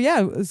that. So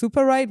yeah,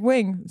 super right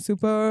wing,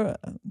 super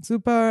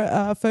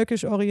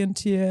völkisch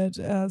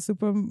orientiert,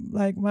 super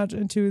like much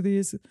into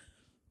these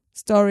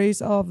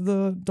stories of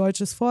the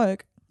deutsches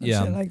Volk and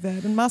shit like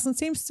that. And Maaßen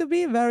seems to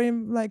be very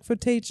like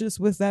contagious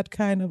with that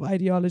kind of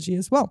ideology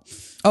as well.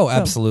 Oh,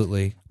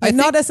 absolutely.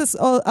 Not as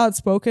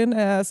outspoken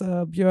as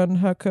Björn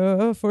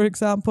Höcke, for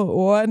example,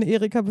 or an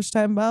Erika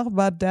Steinbach,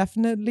 but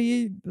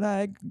definitely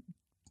like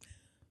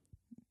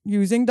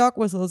using dog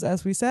whistles,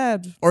 as we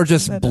said. Or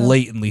just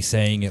blatantly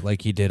saying it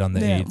like he did on the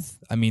 8th.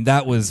 I mean,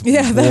 that was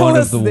one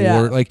of the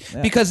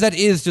worst. Because that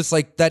is just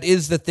like, that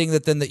is the thing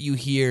that you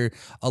hear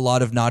a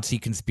lot of Nazi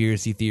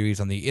conspiracy theories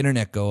on the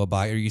internet go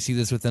about, or you see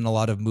this within a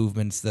lot of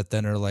movements that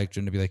then are like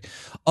trying to be like,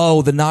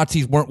 oh, the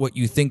Nazis weren't what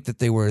you think that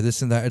they were,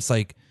 this and that. It's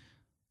like,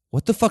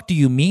 what the fuck do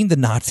you mean the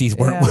Nazis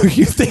weren't where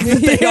you think that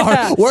they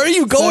are? Where are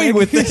you going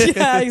with this?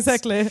 Yeah,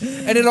 exactly.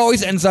 And it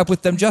always ends up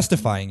with them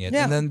justifying it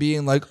and then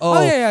being like, he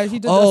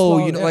did well,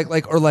 you know,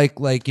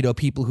 like you know,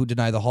 people who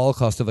deny the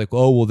Holocaust are like,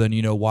 oh, well then,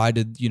 you know, why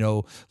did, you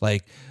know,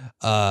 like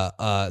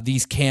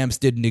these camps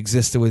didn't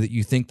exist the way that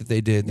you think that they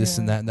did, this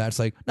and that and that. It's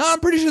like, no, I'm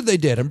pretty sure they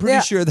did. I'm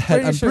pretty sure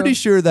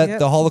that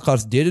the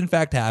Holocaust did in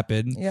fact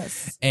happen.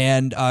 Yes.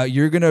 And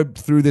you're gonna,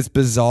 through this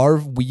bizarre,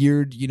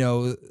 weird, you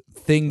know,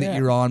 thing that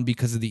you're on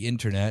because of the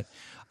internet,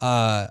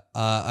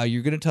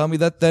 you're gonna tell me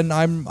that then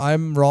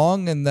I'm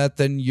wrong, and that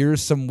then you're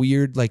some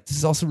weird, like, this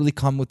is also really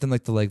common within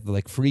like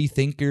the free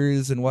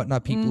thinkers and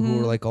whatnot, people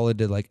who are like all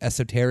into like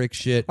esoteric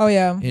shit. Oh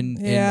yeah,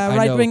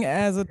 right wing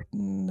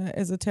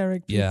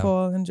esoteric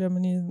people in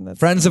Germany. That's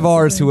friends of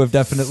ours who have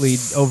definitely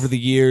over the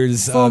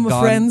years former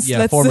friends,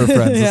 let's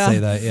say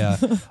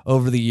that,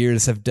 over the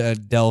years have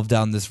delved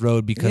down this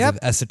road because of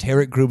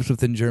esoteric groups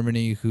within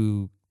Germany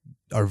who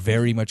are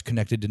very much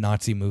connected to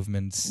Nazi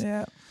movements.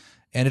 Yeah.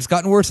 And it's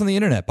gotten worse on the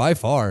internet by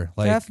far.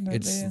 Like, Definitely.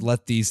 it's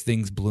let these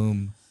things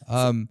bloom.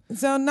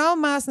 So now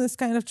Maaßen is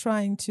kind of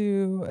trying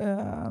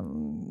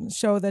to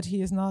show that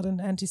he is not an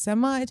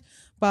anti-Semite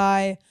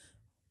by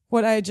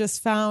what I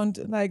just found,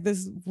 like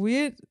this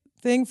weird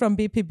thing from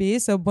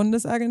BPB, so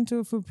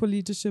Bundesagentur für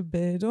politische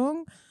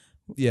Bildung,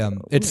 Yeah,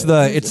 it's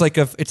like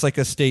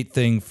a state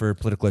thing for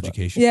political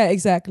education. Yeah,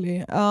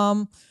 exactly.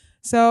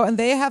 So, and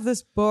they have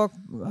this book,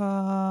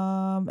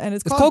 and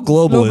it's called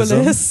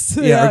Globalism.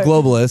 Globalists. Yeah, or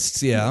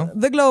Globalists. Yeah,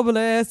 The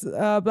Globalists,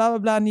 blah blah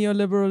blah,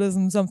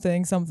 neoliberalism,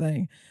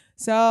 something.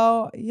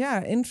 So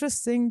yeah,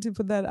 interesting to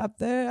put that up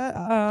there.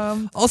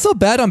 Also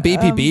bad on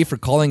BPB for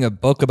calling a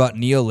book about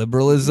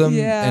neoliberalism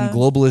Yeah. and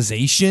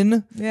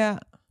globalization. Yeah.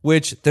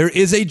 Which there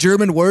is a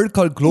German word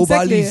called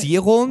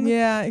Globalisierung.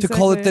 Yeah, To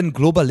call it exactly. then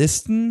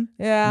Globalisten.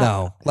 Yeah.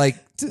 No, like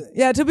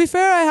To be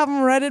fair, I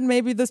haven't read it.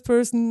 Maybe this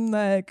person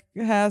like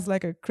has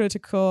like a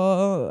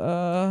critical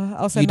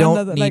You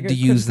don't need to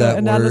use that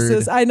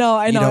analysis. word. I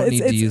know. You don't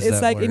need to use It's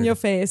that like in word. your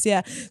face.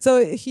 Yeah.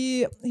 So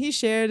he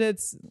shared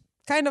it.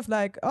 Kind of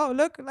like, oh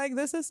look, like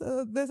this is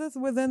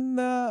within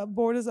the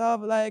borders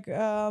of like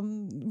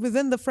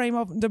within the frame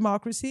of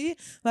democracy.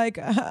 Like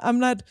I'm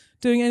not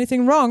doing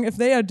anything wrong if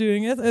they are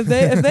doing it. If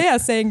they are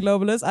saying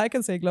globalist, I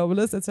can say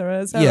globalist,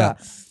 etc. etc. yeah,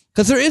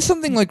 because there is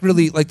something like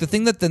really like the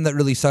thing that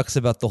really sucks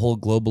about the whole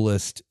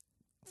globalist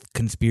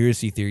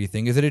conspiracy theory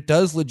thing is that it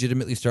does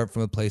legitimately start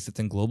from a place that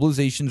then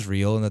globalization's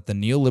real and that the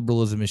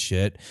neoliberalism is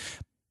shit.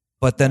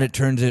 But then it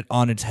turns it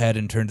on its head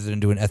and turns it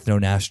into an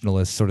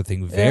ethno-nationalist sort of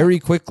thing very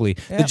quickly.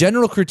 Yeah. The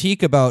general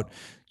critique about,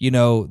 you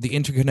know, the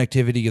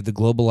interconnectivity of the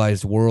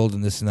globalized world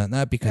and this and that and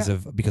that because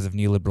of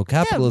neoliberal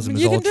capitalism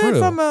is you all can do true. it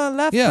from a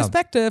left Yeah.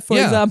 perspective, for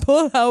Yeah.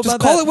 example. How Just about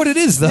call that? it what it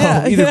is, though.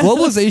 Yeah. Either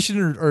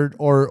globalization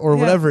or Yeah.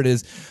 whatever it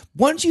is.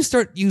 Once you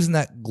start using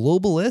that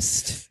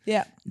globalist,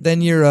 Yeah.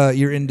 then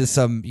you're into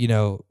some, you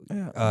know,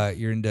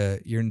 you're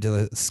into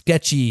the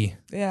sketchy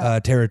Yeah.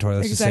 territory.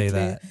 Let's just say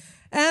Exactly. that.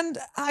 And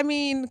I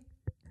mean,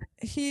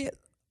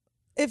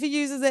 if he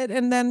uses it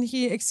and then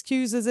he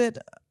excuses it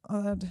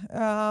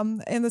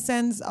in the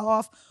sense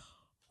of,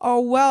 oh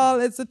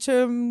well, it's a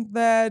term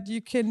that you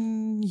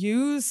can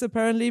use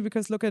apparently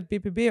because look at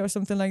BPB or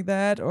something like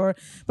that,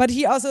 but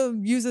he also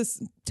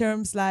uses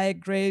terms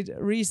like Great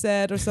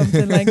Reset or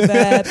something like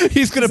that.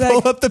 He's gonna It's pull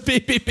like- up the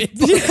BPP.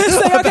 It's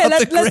like, okay,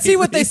 let's Great see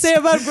what they Reset. say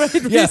about Great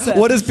Yeah, Reset.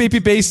 what does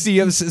BPP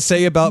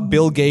say about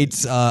Bill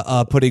Gates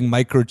putting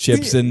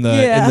microchips in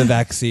the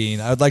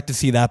vaccine? I would like to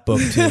see that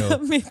book too.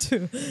 Me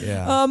too.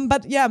 Yeah.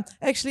 But yeah,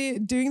 actually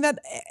doing that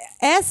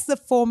as the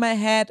former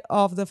head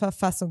of the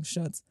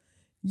Verfassungsschutz,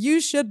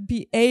 you should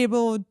be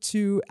able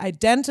to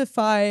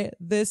identify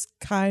this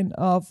kind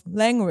of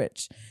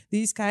language,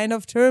 these kind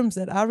of terms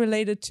that are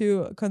related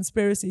to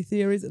conspiracy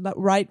theories, like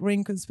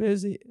right-wing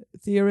conspiracy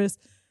theories.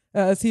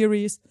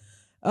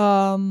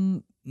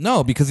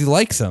 No, because he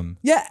likes them.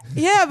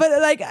 Yeah, but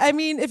like, I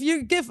mean, if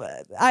you give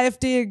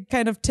AfD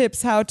kind of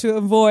tips how to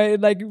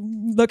avoid like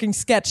looking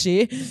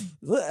sketchy,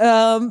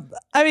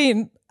 I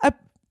mean,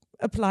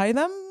 apply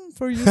them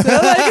for yourself.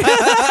 Like,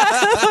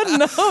 I don't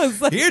know.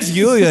 It's like, Here's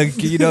Julia,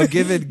 you know,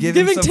 giving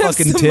Giving some tips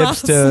fucking to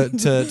tips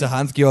Maaßen. to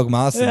Hans-Georg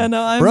Maaßen. Yeah,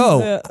 no, I'm- Bro,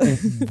 yeah.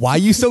 why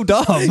you so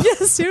dumb?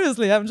 yeah,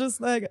 seriously, I'm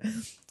just like,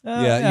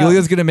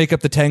 Julia's gonna make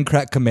up the 10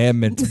 crack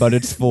commandments, but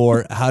it's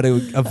for how to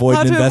avoid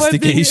How an to avoid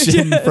being-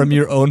 investigation yeah. from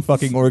your own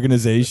fucking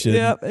organization.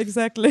 Yeah,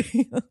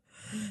 exactly.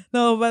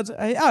 No, but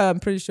I'm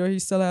pretty sure he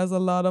still has a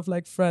lot of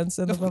like friends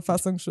in the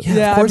Verfassungsschutz.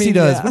 Yeah, of course he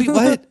does. Yeah.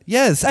 What?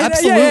 Yes, I know,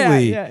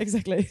 absolutely. Yeah,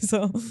 exactly.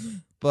 So,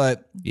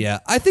 But yeah,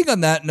 I think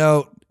on that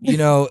note, you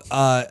know,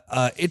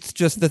 it's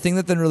just the thing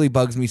that then really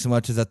bugs me so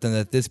much is that then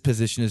that this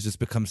position has just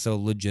become so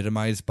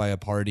legitimized by a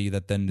party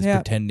that then is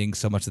pretending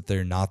so much that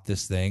they're not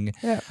this thing.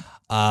 yeah.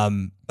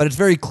 But it's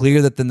very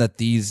clear that then that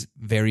these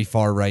very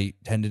far right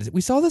tendencies.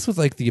 We saw this with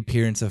like the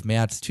appearance of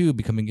Merz too,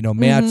 becoming, you know,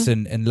 Merz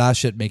and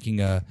Laschet making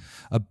a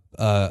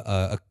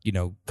you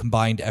know,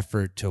 combined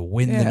effort to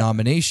win the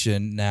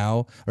nomination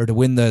now, or to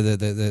win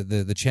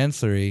the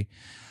chancellery.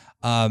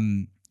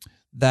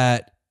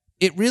 That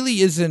it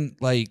really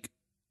isn't like.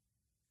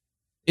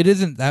 It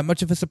isn't that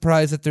much of a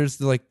surprise that there's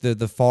like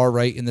the far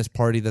right in this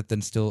party that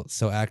then still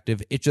so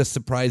active. It just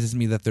surprises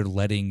me that they're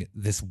letting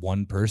this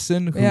one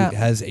person who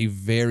has a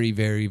very,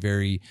 very,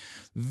 very,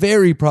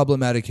 very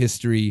problematic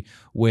history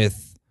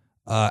with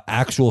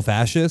actual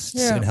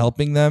fascists and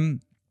helping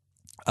them.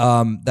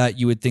 That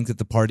you would think that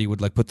the party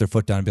would like put their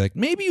foot down and be like,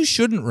 maybe you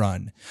shouldn't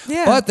run.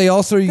 Yeah. But they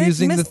also are They've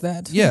using missed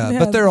that. Yeah, Yeah.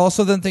 but they're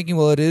also then thinking,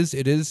 well, it is,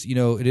 you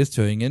know, it is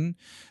Thüringen.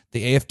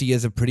 The AfD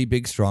has a pretty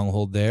big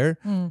stronghold there.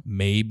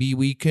 Maybe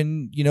we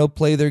can, you know,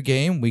 play their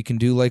game. We can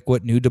do like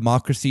what New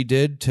Democracy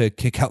did to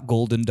kick out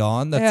Golden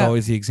Dawn. That's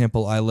always the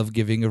example I love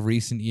giving of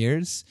recent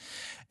years.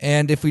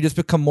 And if we just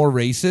become more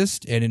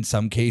racist and in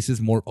some cases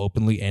more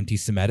openly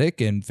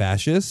anti-Semitic and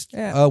fascist,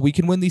 we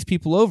can win these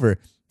people over.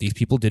 These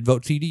people did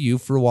vote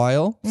CDU for a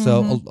while.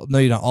 So,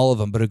 no, not all of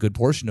them, but a good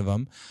portion of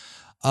them.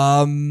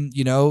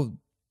 You know,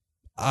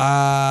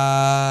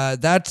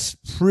 that's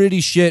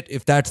pretty shit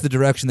if that's the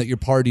direction that your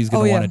party's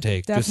going to want to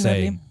take. Just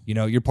definitely. saying, you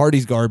know, your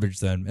party's garbage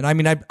then. And I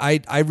mean,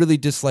 I really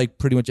dislike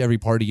pretty much every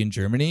party in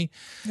Germany.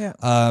 Yeah.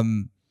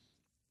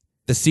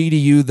 The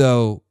CDU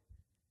though,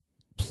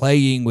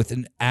 playing with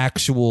an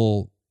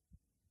actual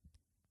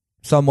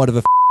somewhat of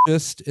a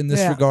fascist in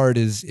this regard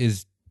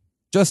is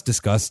just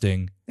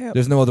disgusting. Yeah.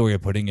 There's no other way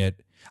of putting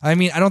it. I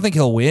mean, I don't think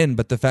he'll win,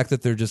 but the fact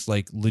that they're just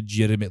like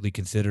legitimately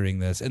considering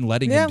this and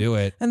letting him do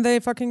it. And they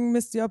fucking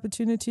missed the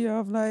opportunity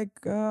of like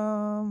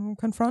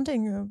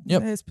confronting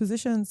his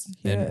positions.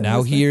 And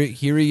now here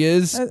he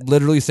is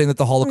literally saying that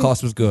the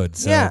Holocaust was good.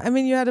 So. Yeah, I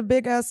mean, you had a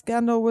big ass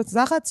scandal with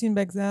Sarrazin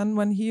back then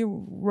when he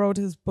wrote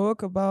his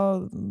book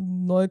about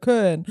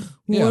Neukölln.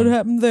 What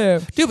happened there?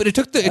 Dude, but it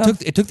took the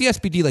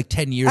SPD like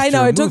 10 years. I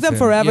know, it took them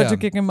forever to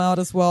kick him out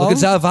as well. Look at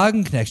Sarah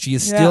Wagenknecht. She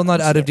is still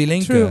not out of Die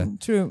Linke.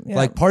 True. Yeah.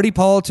 Like party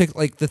politics,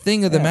 like the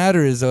thing of the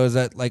matter is though is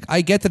that like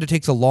I get that it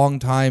takes a long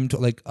time to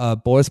like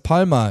Boris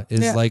Palmer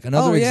is like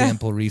another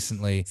example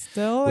recently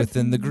still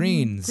within the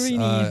Greens. He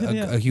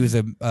was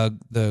a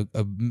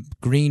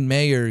Green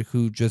mayor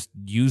who just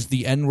used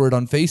the N-word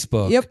on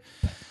Facebook. Yep.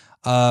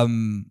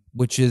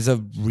 Which is a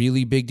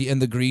really big deal,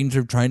 and the Greens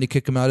are trying to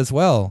kick him out as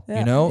well. Yeah.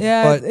 You know,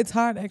 yeah, but it's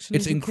hard actually.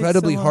 It's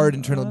incredibly hard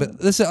internally.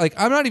 But listen, like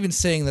I'm not even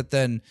saying that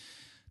then.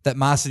 That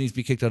Maassen needs to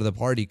be kicked out of the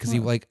party because they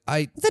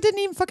didn't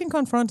even fucking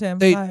confront him.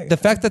 The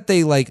fact that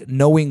they like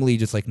knowingly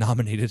just like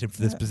nominated him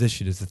for this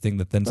position is the thing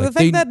that then the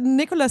fact that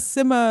Nicolas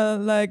Zimmer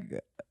like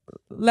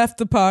left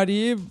the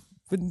party,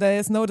 but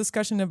there's no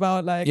discussion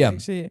about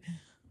actually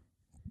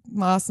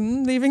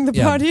Maassen leaving the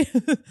party.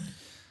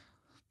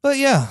 But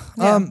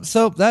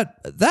so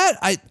that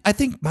I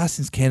think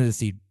Maassen's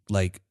candidacy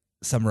like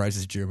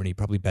summarizes Germany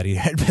probably better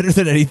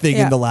than anything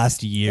in the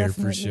last year.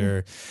 Definitely. For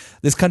sure.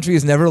 This country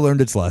has never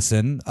learned its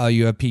lesson.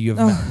 You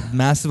have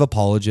massive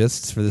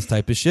apologists for this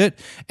type of shit,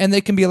 and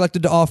they can be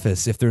elected to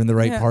office if they're in the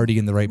right party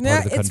in the right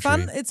part of the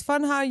country. It's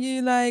fun how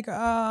you like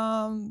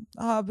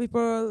how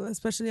people,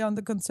 especially on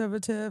the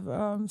conservative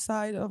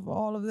side of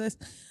all of this,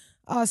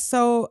 are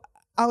so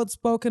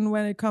outspoken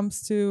when it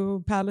comes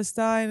to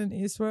Palestine and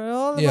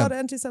Israel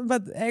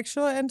about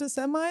actual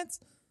anti-Semites.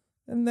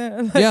 In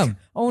their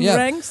own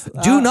ranks.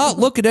 Do not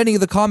look at any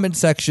of the comment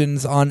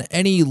sections on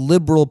any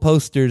liberal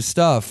posters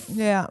stuff.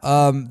 Yeah.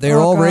 They're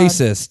all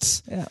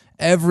racists. Yeah.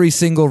 Every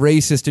single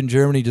racist in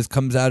Germany just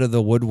comes out of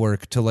the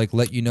woodwork to like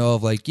let you know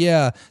of like,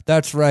 yeah,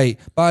 that's right.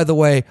 By the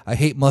way, I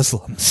hate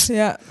Muslims.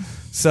 Yeah.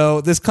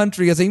 So this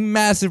country has a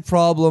massive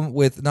problem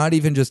with not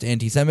even just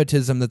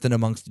anti-Semitism that then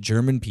amongst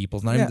German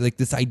peoples, not even like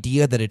this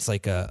idea that it's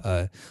like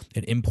an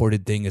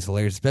imported thing is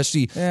hilarious,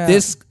 especially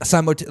this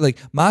like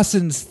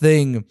Maassen's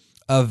thing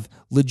of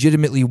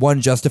legitimately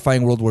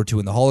justifying World War II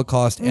and the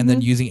Holocaust and then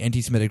using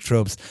anti-Semitic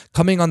tropes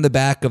coming on the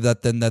back of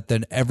that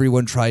then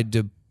everyone tried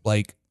to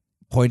like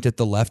point at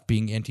the left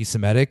being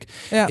anti-Semitic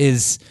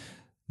is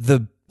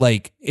the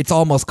like it's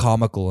almost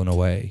comical in a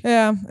way.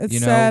 Yeah, it's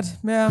sad.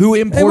 Yeah. Who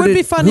imported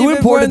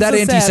that so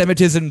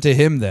anti-Semitism to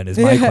him then is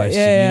my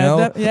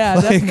question,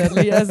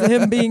 definitely. As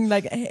him being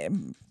like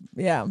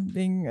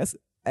being as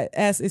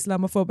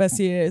Islamophobe as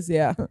he is,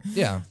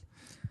 Yeah.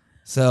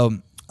 So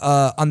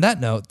on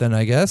that note, then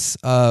I guess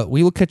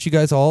we will catch you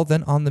guys all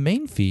then on the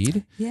main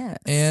feed. Yes.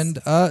 And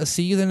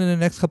see you then in the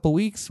next couple of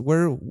weeks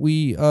where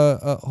we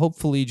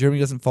hopefully Germany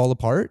doesn't fall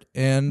apart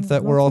and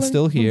that we're all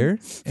still here.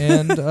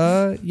 And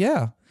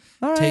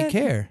all right. Take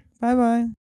care. Bye-bye.